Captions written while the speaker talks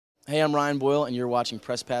Hey, I'm Ryan Boyle, and you're watching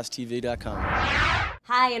PressPassTV.com.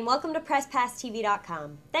 Hi, and welcome to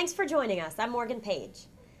PressPassTV.com. Thanks for joining us. I'm Morgan Page.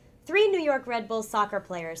 3 New York Red Bulls soccer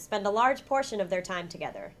players spend a large portion of their time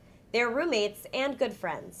together. They're roommates and good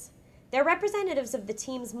friends. They're representatives of the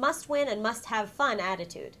team's must-win and must-have-fun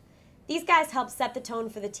attitude. These guys help set the tone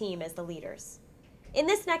for the team as the leaders. In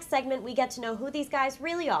this next segment, we get to know who these guys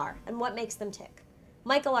really are and what makes them tick.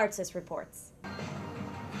 Michael Artsis reports.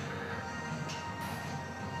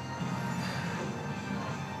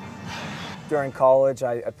 During college,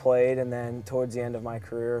 I played, and then towards the end of my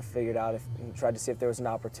career, tried to see if there was an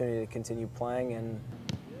opportunity to continue playing, and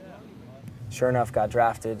sure enough, got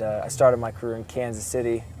drafted. I started my career in Kansas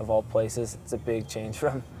City, of all places. It's a big change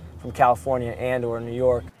from California and/or New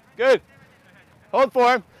York. Good. Hold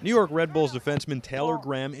for him. New York Red Bulls defenseman Taylor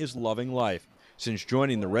Graham is loving life. Since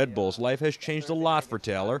joining the Red Bulls, life has changed a lot for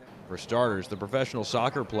Taylor. For starters, the professional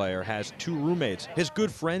soccer player has 2 roommates, his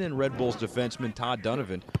good friend and Red Bulls defenseman Todd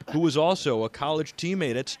Dunivant, who was also a college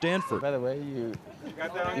teammate at Stanford. By the way, you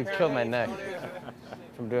killed my neck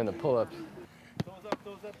from doing the pull-ups.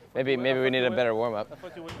 Maybe we need a better warm-up.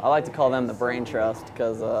 I like to call them the brain trust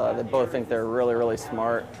because they both think they're really, really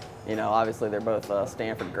smart. You know, obviously they're both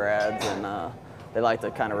Stanford grads, and they like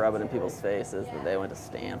to kind of rub it in people's faces that they went to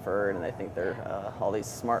Stanford and they think they're all these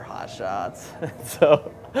smart hot shots.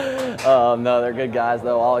 So, no, they're good guys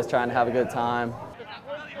though, always trying to have a good time.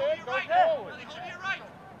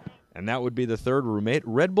 And that would be the 3rd roommate,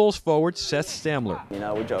 Red Bulls forward Seth Stammler. You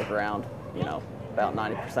know, we joke around, you know, about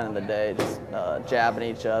 90% of the day, just jabbing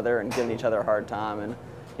each other and giving each other a hard time, and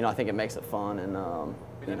you know, I think it makes it fun and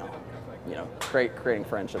you know, creating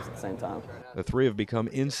friendships at the same time. The 3 have become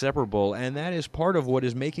inseparable, and that is part of what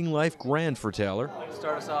is making life grand for Taylor.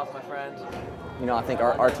 Start us off, my friend. You know, I think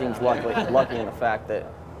our team's lucky in the fact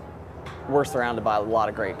that we're surrounded by a lot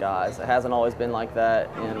of great guys. It hasn't always been like that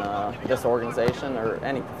in this organization or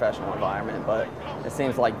any professional environment, but it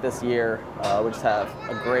seems like this year we just have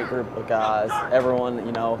a great group of guys. Everyone,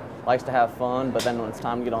 you know, likes to have fun, but then when it's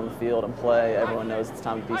time to get on the field and play, everyone knows it's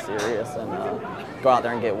time to be serious and go out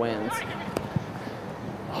there and get wins.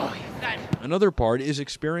 Another part is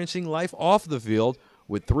experiencing life off the field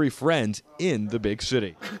with 3 friends in the big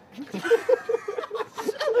city.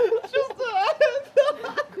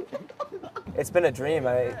 It's been a dream.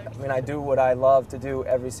 I mean, I do what I love to do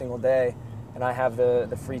every single day, and I have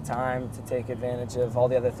the free time to take advantage of all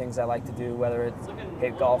the other things I like to do, whether it's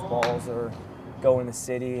hit golf balls or go in the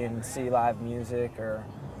city and see live music or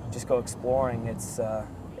just go exploring. It's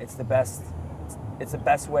the best. It's the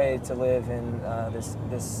best way to live in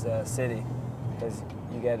this city because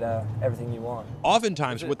you get everything you want.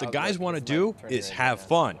 Oftentimes, what the guys want to do is have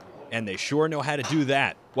fun, and they sure know how to do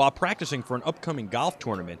that. While practicing for an upcoming golf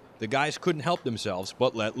tournament, the guys couldn't help themselves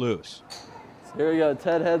but let loose. So here we go,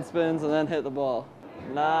 10 head spins and then hit the ball.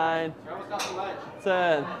 9,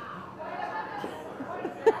 10.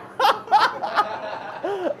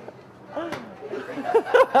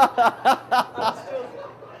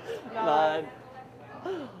 Nine.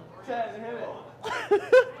 10, hit it.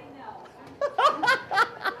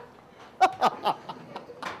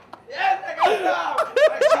 Yes, I got it out.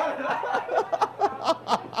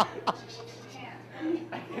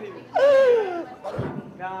 I can't even.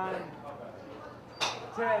 9,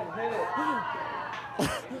 10, hit it.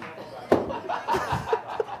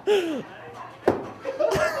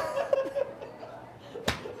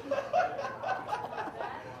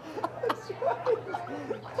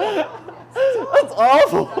 That's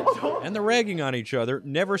awful. And the ragging on each other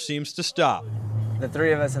never seems to stop. The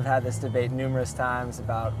 3 of us have had this debate numerous times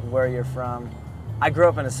about where you're from. I grew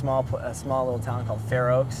up in a small little town called Fair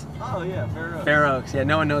Oaks. Oh yeah, Fair Oaks. Fair Oaks, yeah,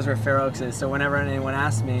 no one knows where Fair Oaks is. So whenever anyone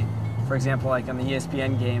asks me, for example, like on the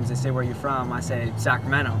ESPN games, they say, where are you from? I say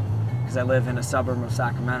Sacramento, because I live in a suburb of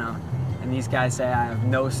Sacramento. And these guys say I have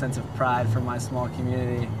no sense of pride for my small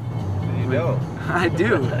community. You know. I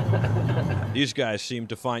do. These guys seem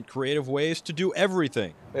to find creative ways to do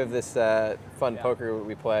everything. We have this fun poker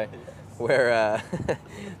we play where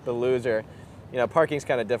the loser, you know, parking's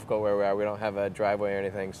kind of difficult where we are. We don't have a driveway or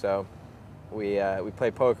anything, so we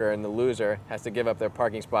play poker, and the loser has to give up their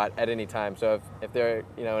parking spot at any time. So if they're,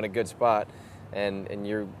 you know, in a good spot and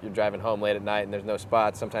you're driving home late at night and there's no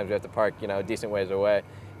spots, sometimes we have to park, you know, a decent ways away.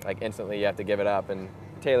 Like instantly you have to give it up. And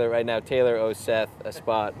right now Taylor owes Seth a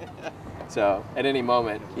spot. So at any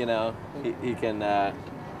moment, you know, he can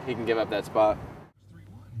give up that spot.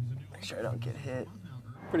 Make sure I don't get hit.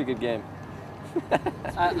 Pretty good game.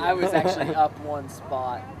 I was actually up 1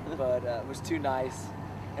 spot, but it was too nice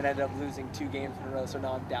and ended up losing 2 games in a row, so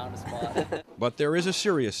now I'm down a spot. But there is a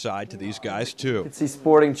serious side to these guys, too. It's the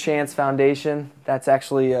Sporting Chance Foundation. That's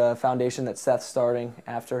actually a foundation that Seth's starting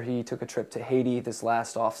after he took a trip to Haiti this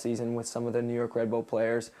last offseason with some of the New York Red Bull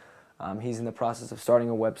players. He's in the process of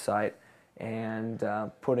starting a website and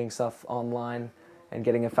putting stuff online and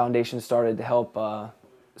getting a foundation started to help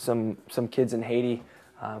some kids in Haiti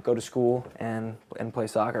go to school and play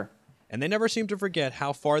soccer. And they never seem to forget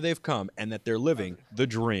how far they've come and that they're living the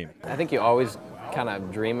dream. I think you always kind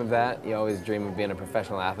of dream of that. You always dream of being a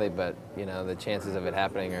professional athlete, but you know the chances of it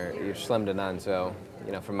happening are slim to none. So,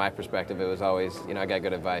 you know, from my perspective, it was always, you know, I got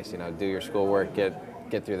good advice. You know, do your schoolwork,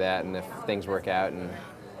 get through that, and if things work out and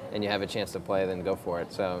you have a chance to play, then go for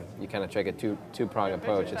it. So you kind of take a two-pronged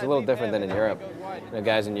approach. It's a little different than in Europe. You know,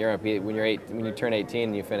 guys in Europe, when you turn 18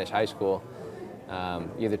 and you finish high school,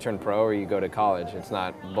 you either turn pro or you go to college. It's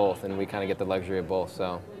not both, and we kind of get the luxury of both.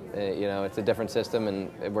 So, you know, it's a different system,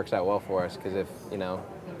 and it works out well for us because if, you know,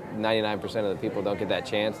 99% of the people don't get that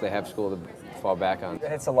chance, they have school to fall back on.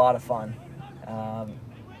 It's a lot of fun.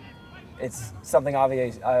 It's something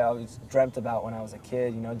obvious I always dreamt about when I was a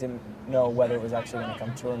kid. You know, didn't know whether it was actually going to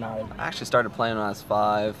come true or not. I actually started playing when I was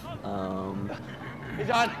 5.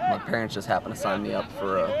 My parents just happened to sign me up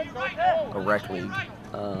for a rec league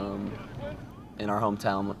in our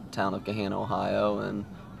hometown of Gahanna, Ohio, and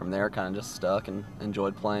from there kind of just stuck and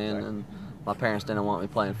enjoyed playing. And my parents didn't want me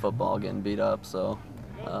playing football, getting beat up, so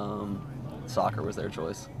soccer was their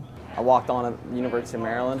choice. I walked on at the University of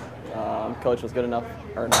Maryland. Coach was good enough,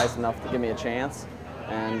 or nice enough, to give me a chance,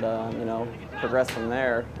 and you know, progressed from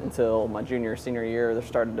there until my senior year. There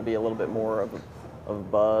started to be a little bit more of a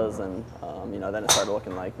buzz, and you know, then it started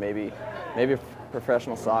looking like maybe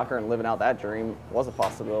professional soccer and living out that dream was a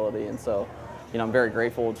possibility. And so, you know, I'm very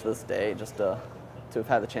grateful to this day just to have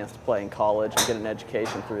had the chance to play in college and get an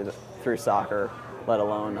education through soccer, let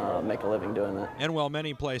alone make a living doing it. And while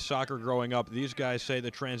many play soccer growing up, these guys say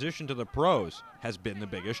the transition to the pros has been the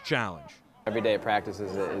biggest challenge. Every day of practice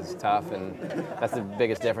is tough, and that's the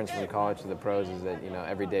biggest difference from college to the pros is that, you know,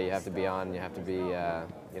 every day you have to be on, you have to be,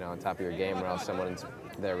 you know, on top of your game, or else someone's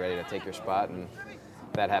there ready to take your spot, and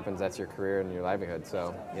if that happens, that's your career and your livelihood.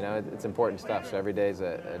 So, you know, it's important stuff. So every day is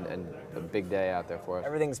a big day out there for us.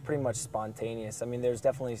 Everything's pretty much spontaneous. I mean, there's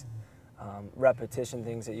definitely repetition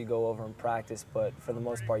things that you go over in practice, but for the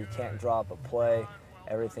most part, you can't drop a play.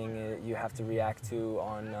 Everything you have to react to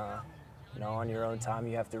on, you know, on your own time.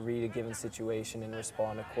 You have to read a given situation and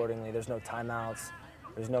respond accordingly. There's no timeouts.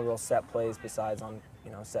 There's no real set plays besides on,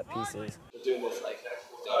 you know, set pieces. We're doing this like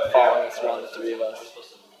following us around, the 3 of us,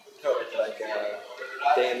 like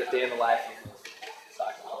day in the life of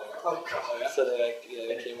soccer. Oh God! So they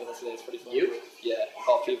they came with us today. It's pretty fun. You? Yeah,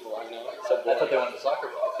 all people I know. So I thought they wanted a soccer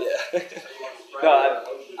ball. Yeah. No,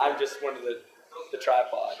 I'm just one of the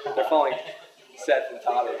tripod. They're following Seth and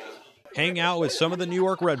Todd around. Hang out with some of the New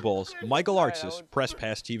York Red Bulls. Michael Artsis,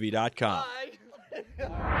 PressPassTV.com.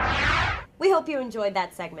 We hope you enjoyed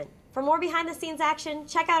that segment. For more behind-the-scenes action,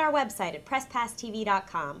 check out our website at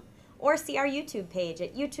PressPassTV.com or see our YouTube page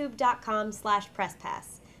at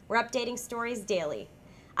youtube.com/PressPass. We're updating stories daily.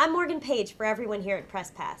 I'm Morgan Page for everyone here at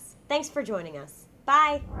PressPass. Thanks for joining us.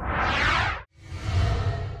 Bye.